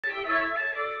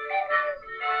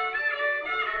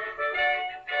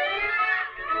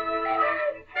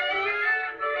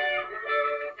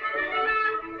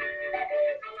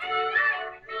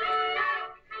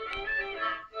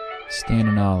Stan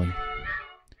and Ollie.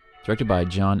 Directed by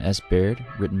John S. Baird,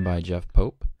 written by Jeff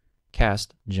Pope.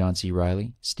 Cast: John C.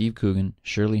 Reilly, Steve Coogan,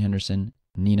 Shirley Henderson,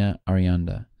 Nina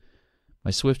Arianda.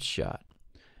 My swift shot.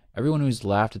 Everyone who's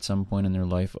laughed at some point in their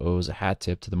life owes a hat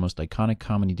tip to the most iconic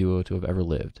comedy duo to have ever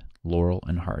lived, Laurel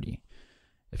and Hardy.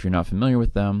 If you're not familiar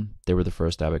with them, they were the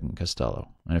first Abbott and Costello.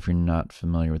 And if you're not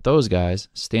familiar with those guys,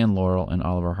 Stan Laurel and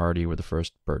Oliver Hardy were the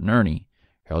first Bert and Ernie,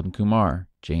 Harold and Kumar,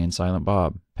 Jay and Silent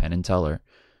Bob, Penn and Teller,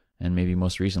 and maybe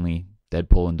most recently,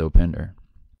 Deadpool and Dopinder.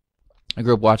 I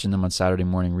grew up watching them on Saturday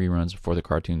morning reruns before the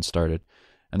cartoons started,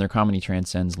 and their comedy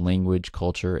transcends language,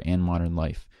 culture, and modern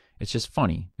life. It's just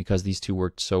funny because these two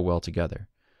worked so well together.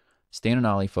 Stan and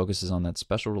Ollie focuses on that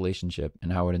special relationship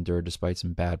and how it endured despite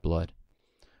some bad blood.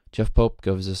 Jeff Pope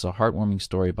gives us a heartwarming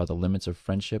story about the limits of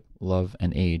friendship, love,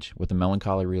 and age, with the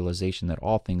melancholy realization that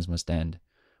all things must end,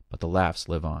 but the laughs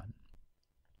live on.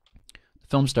 The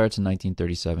film starts in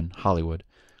 1937, Hollywood,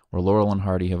 where Laurel and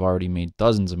Hardy have already made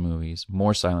dozens of movies,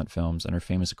 more silent films, and are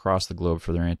famous across the globe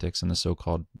for their antics in the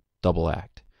so-called double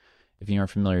act. If you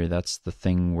aren't familiar, that's the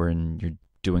thing wherein you're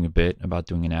doing a bit about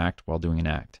doing an act while doing an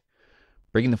act.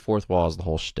 Breaking the fourth wall is the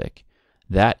whole shtick.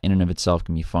 That in and of itself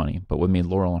can be funny, but what made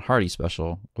Laurel and Hardy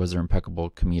special was their impeccable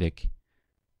comedic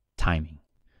timing.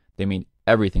 They made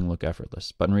everything look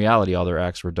effortless, but in reality all their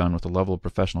acts were done with a level of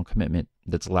professional commitment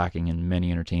that's lacking in many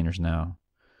entertainers now.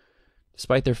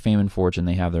 Despite their fame and fortune,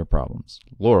 they have their problems.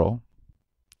 Laurel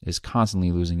is constantly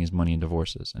losing his money in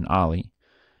divorces, and Ollie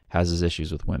has his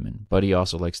issues with women, but he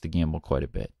also likes to gamble quite a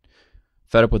bit.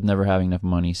 Fed up with never having enough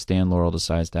money, Stan Laurel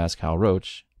decides to ask Hal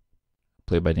Roach,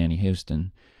 played by Danny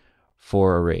Houston,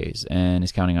 for a raise, and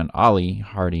is counting on Ollie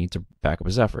Hardy to back up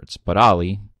his efforts. But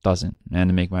Ollie doesn't, and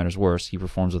to make matters worse, he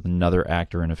performs with another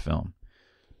actor in a film.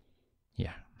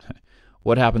 Yeah.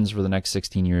 What happens for the next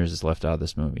 16 years is left out of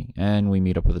this movie, and we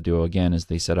meet up with the duo again as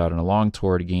they set out on a long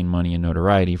tour to gain money and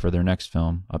notoriety for their next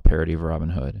film, a parody of Robin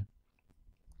Hood.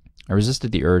 I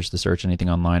resisted the urge to search anything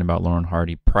online about Laurel and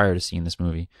Hardy prior to seeing this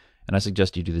movie, and I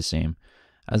suggest you do the same,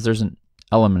 as there's an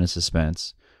element of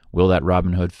suspense. Will that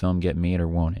Robin Hood film get made or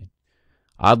won't it?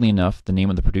 Oddly enough, the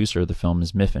name of the producer of the film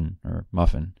is Miffin, or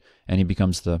Muffin, and he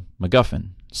becomes the MacGuffin.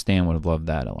 Stan would have loved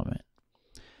that element.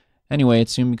 Anyway, it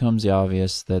soon becomes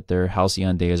obvious that their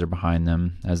halcyon days are behind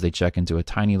them as they check into a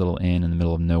tiny little inn in the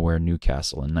middle of nowhere,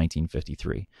 Newcastle, in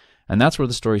 1953. And that's where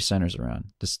the story centers around,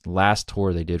 this last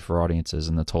tour they did for audiences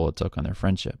and the toll it took on their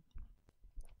friendship.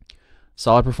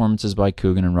 Solid performances by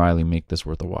Coogan and Reilly make this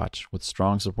worth a watch, with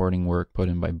strong supporting work put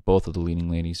in by both of the leading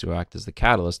ladies who act as the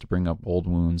catalyst to bring up old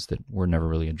wounds that were never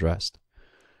really addressed.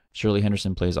 Shirley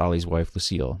Henderson plays Ollie's wife,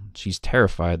 Lucille. She's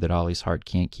terrified that Ollie's heart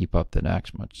can't keep up that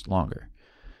act much longer.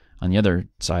 On the other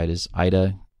side is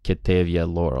Ida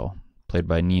Kitevia Laurel, played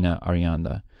by Nina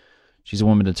Arianda. She's a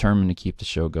woman determined to keep the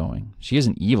show going. She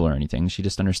isn't evil or anything, she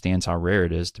just understands how rare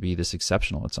it is to be this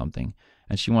exceptional at something,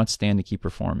 and she wants Stan to keep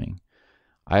performing.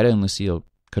 Ida and Lucille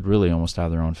could really almost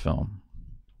have their own film.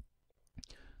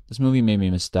 This movie made me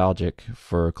nostalgic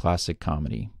for a classic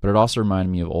comedy, but it also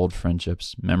reminded me of old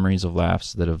friendships, memories of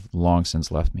laughs that have long since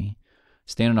left me.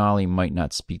 Stan and Ollie might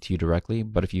not speak to you directly,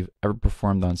 but if you've ever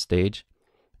performed on stage,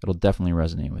 it'll definitely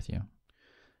resonate with you.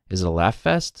 Is it a laugh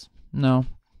fest? No,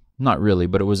 not really,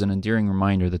 but it was an endearing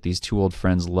reminder that these two old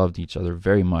friends loved each other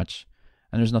very much,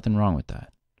 and there's nothing wrong with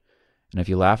that. And if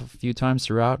you laugh a few times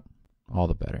throughout, all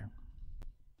the better.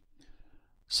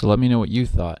 So let me know what you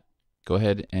thought. Go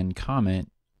ahead and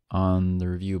comment on the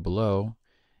review below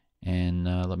and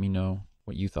let me know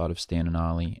what you thought of Stan and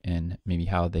Ollie and maybe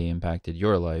how they impacted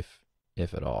your life,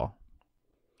 if at all.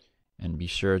 And be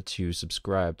sure to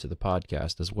subscribe to the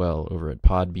podcast as well over at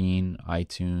Podbean,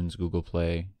 iTunes, Google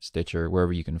Play, Stitcher,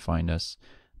 wherever you can find us,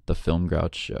 The Film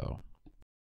Grouch Show.